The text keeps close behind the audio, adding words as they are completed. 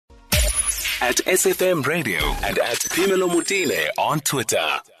at SFM Radio and at Pimelo Mutile on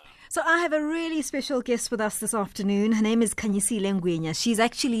Twitter. So I have a really special guest with us this afternoon. Her name is Khanyisile Ngwenya. She's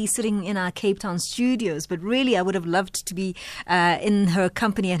actually sitting in our Cape Town studios, but really I would have loved to be in her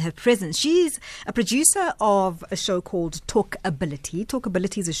company and her presence. She's a producer of a show called TalkAbility.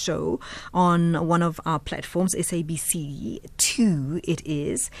 TalkAbility is a show on one of our platforms, SABC 2 it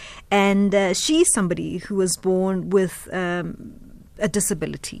is. And she's somebody who was born with a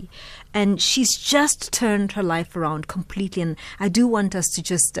disability, and she's just turned her life around completely. And I do want us to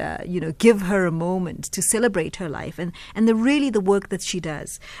just give her a moment to celebrate her life and the work that she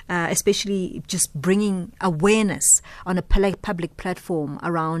does, especially just bringing awareness on a public platform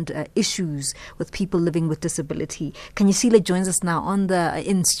around issues with people living with disability. Khanyisile joins us now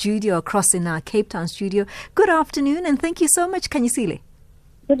in studio across in our Cape Town studio. Good afternoon, and thank you so much, Khanyisile.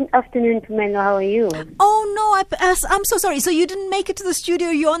 Good afternoon, Pamela. How are you? Oh, no, I'm so sorry. So you didn't make it to the studio.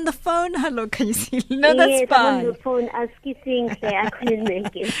 You're on the phone. Hello, can you see? No, that's yes, fine. I'm on the phone asking things there. I couldn't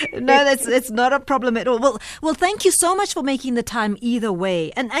make it. No, it's not a problem at all. Well, thank you so much for making the time either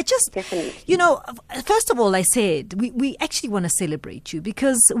way. And I just, Definitely. First of all, I said, we actually want to celebrate you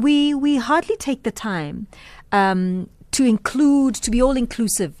because we hardly take the time to be all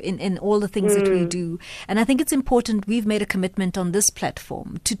inclusive in all the things that we do. And I think it's important. We've made a commitment on this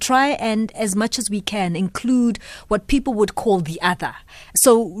platform to try and, as much as we can, include what people would call the other.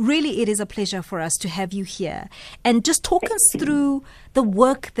 So really it is a pleasure for us to have you here. And just talk us through the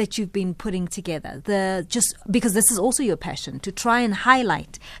work that you've been putting together, because this is also your passion, to try and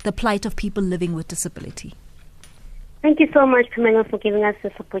highlight the plight of people living with disability. Thank you so much, Pamela, for giving us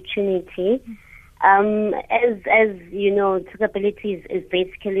this opportunity. As you know, TalkAbility is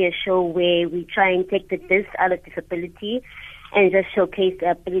basically a show where we try and take the this out of disability and just showcase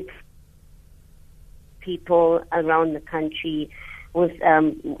the ability of people around the country with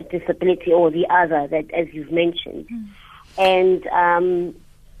disability or the other, that as you've mentioned. And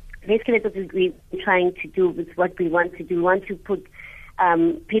basically that's what we're trying to do with what we want to do. We want to put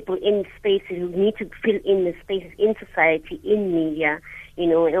people in spaces who need to fill in the spaces in society, in media,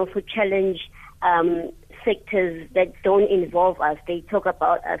 and also challenge sectors that don't involve us. They talk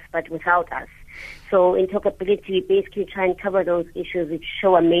about us, but without us. So in TalkAbility, we basically try and cover those issues. We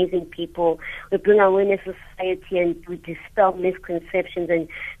show amazing people. We bring awareness to society, and we dispel misconceptions and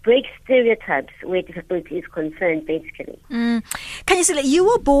break stereotypes where disability is concerned, basically. Khanyisile, you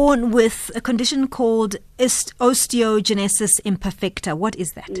were born with a condition called Osteogenesis Imperfecta. What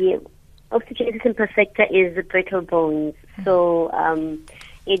is that? Yeah. Osteogenesis Imperfecta is the brittle bones. So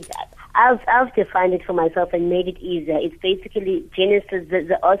I've defined it for myself and made it easier. It's basically genesis,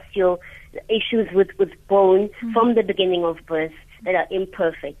 the osteo, the issues with bone from the beginning of birth that are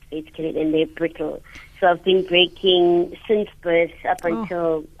imperfect, basically, and they're brittle. So I've been breaking since birth up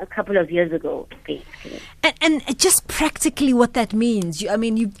until a couple of years ago, basically. And just practically what that means.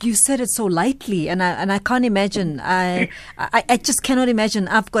 You said it so lightly, and I can't imagine. I just cannot imagine.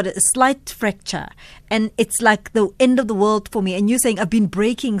 I've got a slight fracture, and it's like the end of the world for me. And you're saying I've been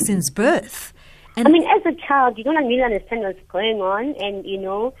breaking since birth. And as a child, you don't really understand what's going on, and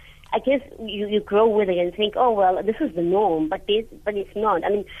I guess you grow with it and think, oh well, this is the norm, but it's not.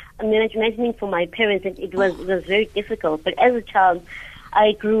 I'm imagining for my parents it was very difficult. But as a child,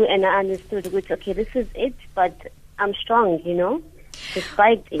 I grew and I understood, which okay, this is it, but I'm strong,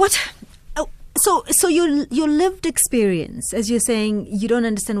 despite it. What? Oh, so your lived experience, as you're saying, you don't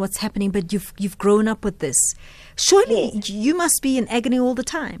understand what's happening, but you've grown up with this. Surely you must be in agony all the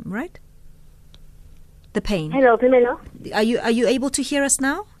time, right? The pain. Hello, Pamela. Are you able to hear us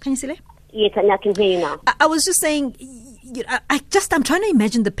now? Can you see that? Yes, I can hear you now. I was just saying, I'm trying to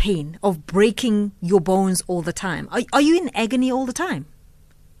imagine the pain of breaking your bones all the time. Are you in agony all the time?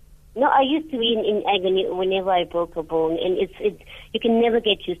 No, I used to be in agony whenever I broke a bone, and you can never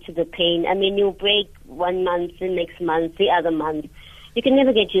get used to the pain. You break 1 month, the next month, the other month. You can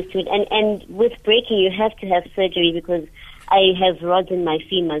never get used to it. And with breaking, you have to have surgery because I have rods in my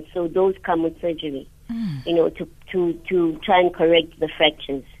femurs, so those come with surgery. To try and correct the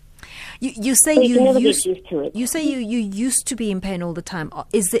fractures. You say so you never get used to it. You say you used to be in pain all the time.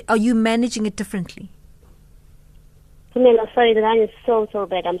 Are you managing it differently? Pamela, sorry, the line is so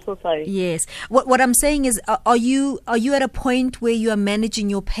bad. I'm so sorry. Yes. What I'm saying is, are you at a point where you are managing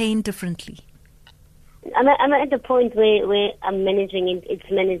your pain differently? I'm at the point where I'm managing it. It's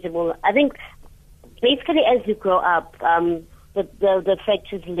manageable. I think basically as you grow up, the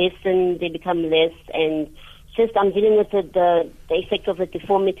fractures lessen, they become less, and just I'm dealing with the effect of the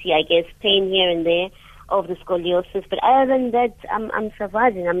deformity, I guess, pain here and there of the scoliosis. But other than that, I'm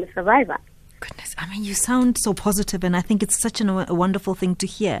surviving. I'm a survivor. Goodness, you sound so positive, and I think it's such a wonderful thing to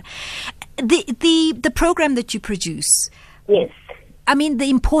hear. The program that you produce. Yes. I mean, the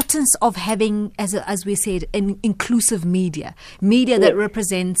importance of having, as we said, an inclusive media that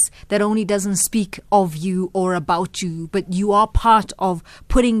represents, that only doesn't speak of you or about you, but you are part of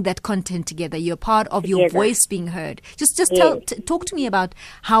putting that content together. You're part of your voice being heard. Just talk to me about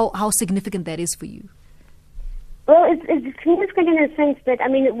how significant that is for you. Well, it's significant in a sense that, I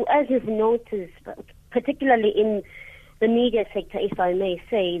mean, as you've noticed, particularly in the media sector, if I may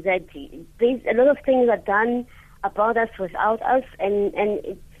say, that there's a lot of things are done about us without us, and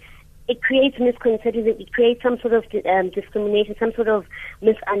it creates misconceptions, it creates some sort of discrimination, some sort of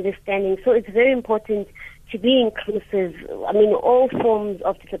misunderstanding. So it's very important to be inclusive. I mean, all forms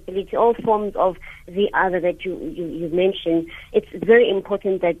of disability, all forms of the other that you mentioned. It's very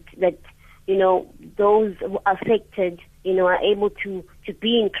important that those affected, are able to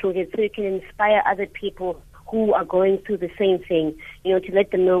be included, so you can inspire other people who are going through the same thing. To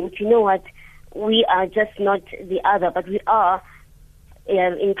let them know, what. We are just not the other, but we are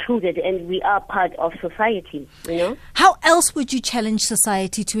included, and we are part of society, How else would you challenge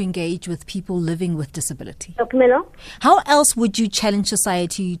society to engage with people living with disability? Camilla? How else would you challenge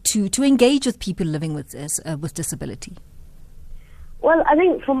society to engage with people living with disability? Well, I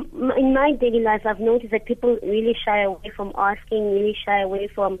think in my daily life, I've noticed that people really shy away from asking, really shy away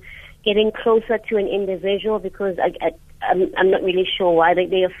from getting closer to an individual, because I'm not really sure why.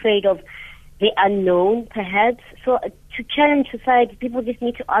 They're afraid of the unknown, perhaps. So to challenge society, people just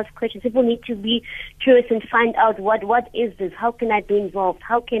need to ask questions. People need to be curious and find out what is this? How can I be involved?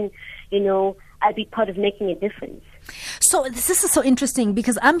 How can, I be part of making a difference? So this is so interesting,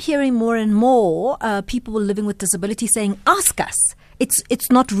 because I'm hearing more and more people living with disability saying, ask us.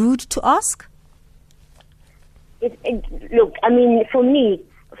 It's not rude to ask? Look, I mean, for me,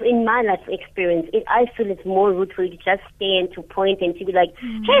 in my life experience, I feel it's more rude for you to just stay and to point and to be like,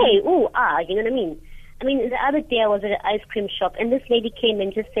 hey, you know what I mean? I mean, the other day I was at an ice cream shop, and this lady came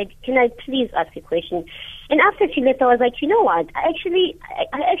and just said, can I please ask a question? And after she left, I was like, you know what? I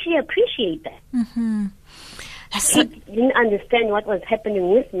actually appreciate that. Mm-hmm. She didn't understand what was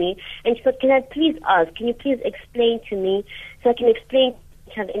happening with me, and she said, can I please ask? Can you please explain to me so I can explain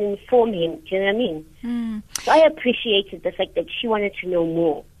and inform him? Do you know what I mean? So I appreciated the fact that she wanted to know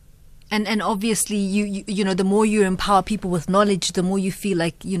more. And obviously, you know, the more you empower people with knowledge, the more you feel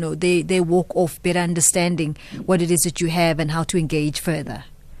like, they walk off better understanding what it is that you have and how to engage further.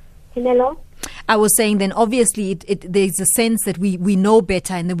 Hello? I was saying then, obviously, there's a sense that we know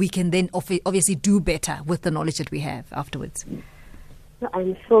better, and that we can then obviously do better with the knowledge that we have afterwards.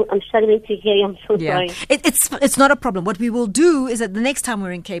 I'm struggling to hear you. I'm so sorry. It's not a problem. What we will do is that the next time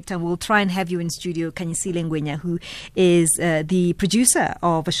we're in Cape Town, we'll try and have you in studio, Khanyisile Ngwenya, who is the producer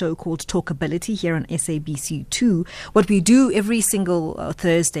of a show called TalkAbility here on SABC2. What we do every single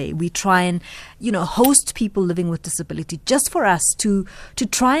Thursday, we try and host people living with disability, just for us to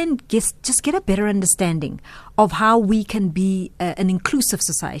try and just get a better understanding of how we can be an inclusive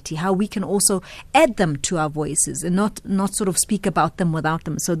society, how we can also add them to our voices and not sort of speak about them without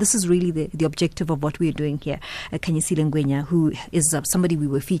them. So this is really the objective of what we're doing here. Khanyisile Ngwenya, who is somebody we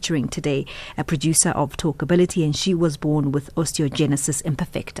were featuring today, a producer of TalkAbility, and she was born with Osteogenesis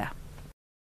Imperfecta.